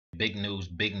big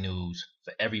news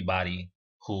for everybody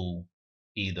who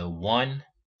either one,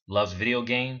 loves video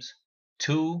games,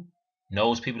 two,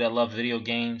 knows people that love video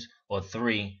games, or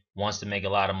three, wants to make a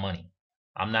lot of money.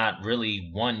 I'm not really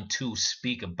one to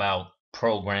speak about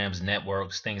programs,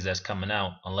 networks, things that's coming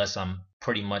out unless I'm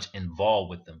pretty much involved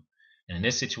with them. And in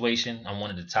this situation, I'm one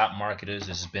of the top marketers.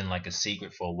 This has been like a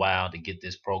secret for a while to get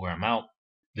this program out.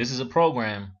 This is a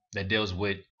program that deals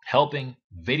with helping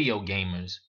video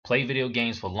gamers play video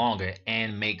games for longer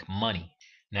and make money.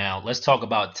 Now, let's talk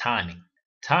about timing.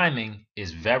 Timing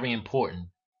is very important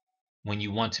when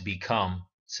you want to become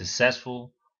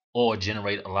successful or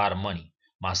generate a lot of money.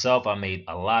 Myself, I made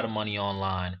a lot of money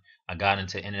online. I got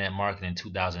into internet marketing in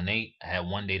 2008. I had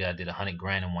one day that I did 100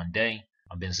 grand in one day.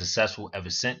 I've been successful ever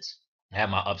since. I have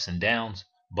my ups and downs,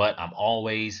 but I'm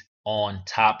always on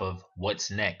top of what's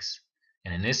next.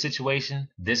 And in this situation,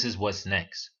 this is what's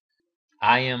next.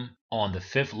 I am on the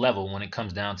fifth level when it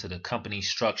comes down to the company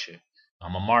structure.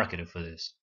 I'm a marketer for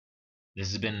this.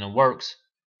 This has been in the works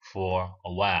for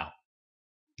a while.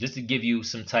 Just to give you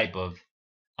some type of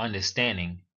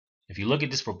understanding, if you look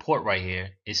at this report right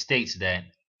here, it states that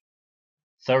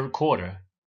third quarter,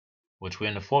 which we're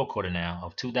in the fourth quarter now,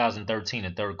 of 2013,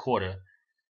 the third quarter,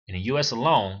 in the US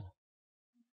alone,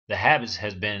 the habits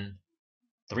has been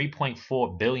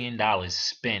 $3.4 billion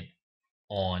spent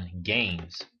on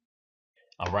games.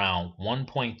 Around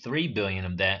 1.3 billion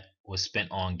of that was spent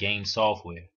on game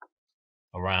software.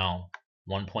 Around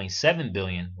 1.7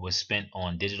 billion was spent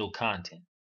on digital content.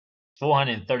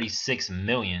 436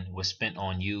 million was spent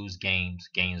on used games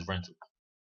rental.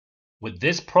 With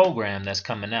this program that's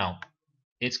coming out,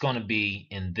 it's going to be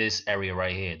in this area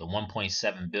right here, the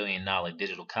 $1.7 billion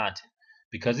digital content,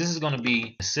 because this is going to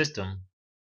be a system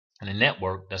and a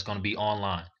network that's going to be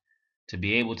online to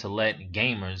be able to let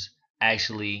gamers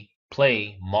actually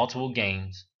play multiple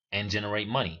games and generate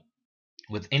money.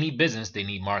 With any business, they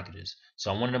need marketers.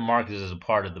 So I'm one of the marketers as a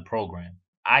part of the program.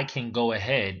 I can go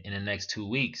ahead in the next 2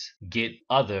 weeks, get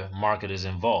other marketers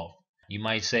involved. You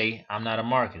might say, I'm not a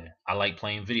marketer. I like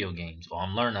playing video games, or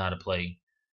I'm learning how to play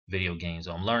video games,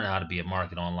 or I'm learning how to be a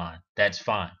marketer online. That's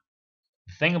fine.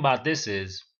 The thing about this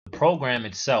is the program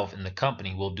itself and the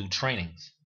company will do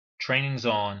trainings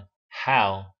on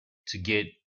how to get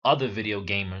other video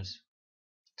gamers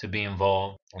to be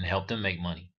involved and help them make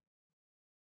money.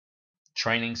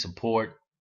 Training, support,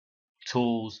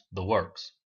 tools, the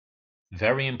works.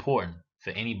 Very important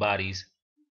for anybody's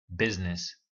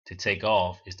business to take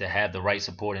off is to have the right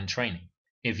support and training.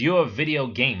 If you're a video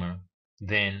gamer,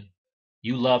 then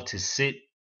you love to sit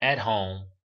at home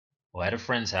or at a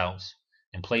friend's house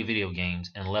and play video games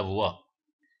and level up.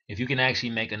 If you can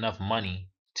actually make enough money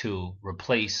to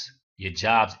replace your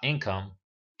job's income,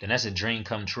 then that's a dream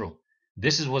come true.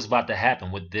 This is what's about to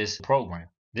happen with this program.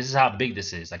 This is how big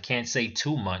this is. I can't say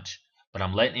too much, but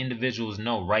I'm letting individuals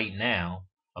know right now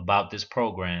about this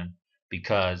program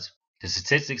because the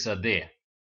statistics are there.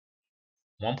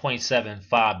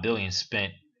 1.75 billion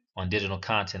spent on digital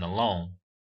content alone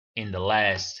in the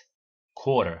last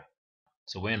quarter.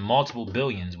 So we're in multiple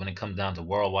billions when it comes down to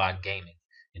worldwide gaming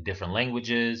in different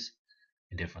languages,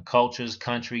 in different cultures,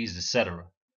 countries, etc.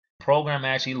 The program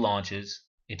actually launches.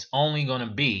 It's only going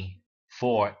to be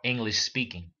for English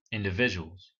speaking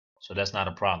individuals. So that's not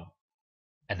a problem.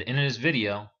 At the end of this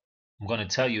video, I'm going to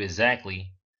tell you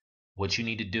exactly what you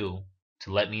need to do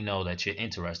to let me know that you're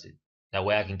interested. That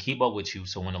way I can keep up with you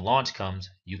so when the launch comes,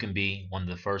 you can be one of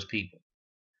the first people.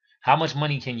 How much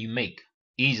money can you make?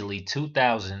 Easily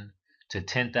 2,000 to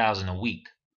 10,000 a week.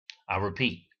 I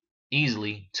repeat,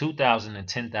 easily 2,000 to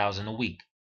 10,000 a week.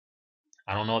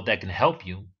 I don't know if that can help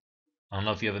you. I don't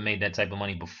know if you ever made that type of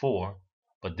money before,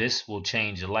 but this will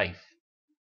change your life.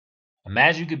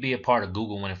 Imagine you could be a part of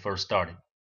Google when it first started.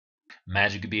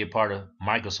 Imagine you could be a part of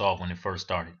Microsoft when it first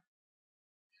started.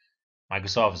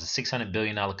 Microsoft is a $600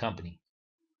 billion company.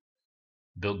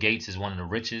 Bill Gates is one of the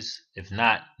richest, if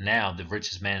not now the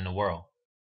richest man in the world.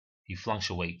 He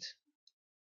fluctuates.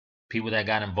 People that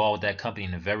got involved with that company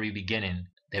in the very beginning,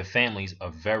 their families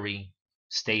are very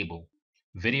stable.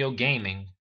 Video gaming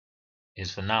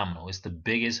is phenomenal. It's the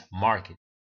biggest market.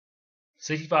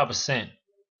 65%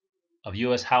 of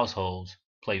US households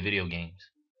play video games.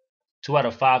 2 out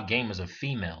of 5 gamers are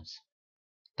females.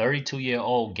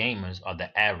 32-year-old gamers are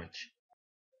the average.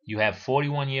 You have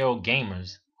 41-year-old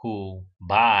gamers who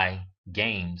buy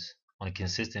games on a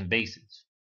consistent basis.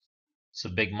 It's a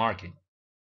big market.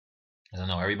 As I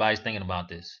know, everybody's thinking about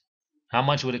this. How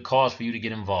much would it cost for you to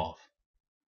get involved?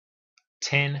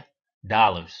 $10.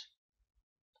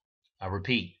 I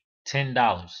repeat,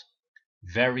 $10.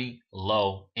 Very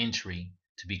low entry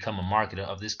to become a marketer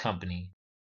of this company.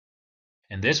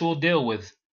 And this will deal with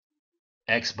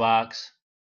Xbox,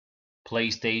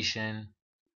 PlayStation,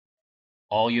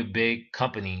 all your big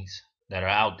companies that are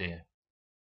out there.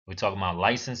 We're talking about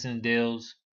licensing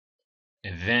deals,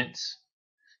 events.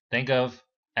 Think of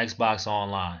Xbox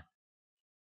Online.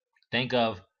 Think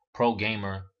of pro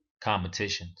gamer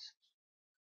competitions.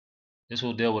 This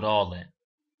will deal with all that.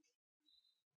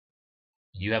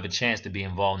 You have a chance to be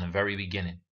involved in the very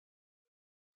beginning.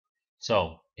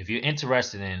 So, if you're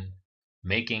interested in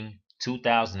making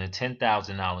 $2,000 to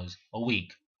 $10,000 a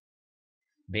week,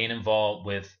 being involved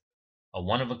with a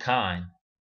one-of-a-kind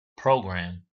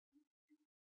program,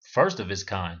 first of its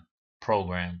kind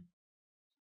program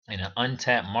in an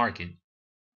untapped market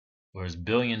where there's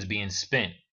billions being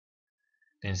spent,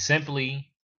 then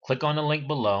simply click on the link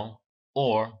below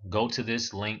or go to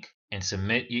this link and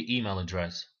submit your email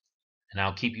address, and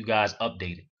I'll keep you guys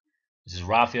updated. This is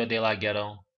Rafael De La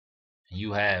Ghetto, and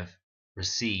you have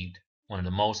received one of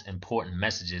the most important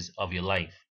messages of your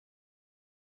life.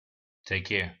 Take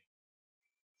care.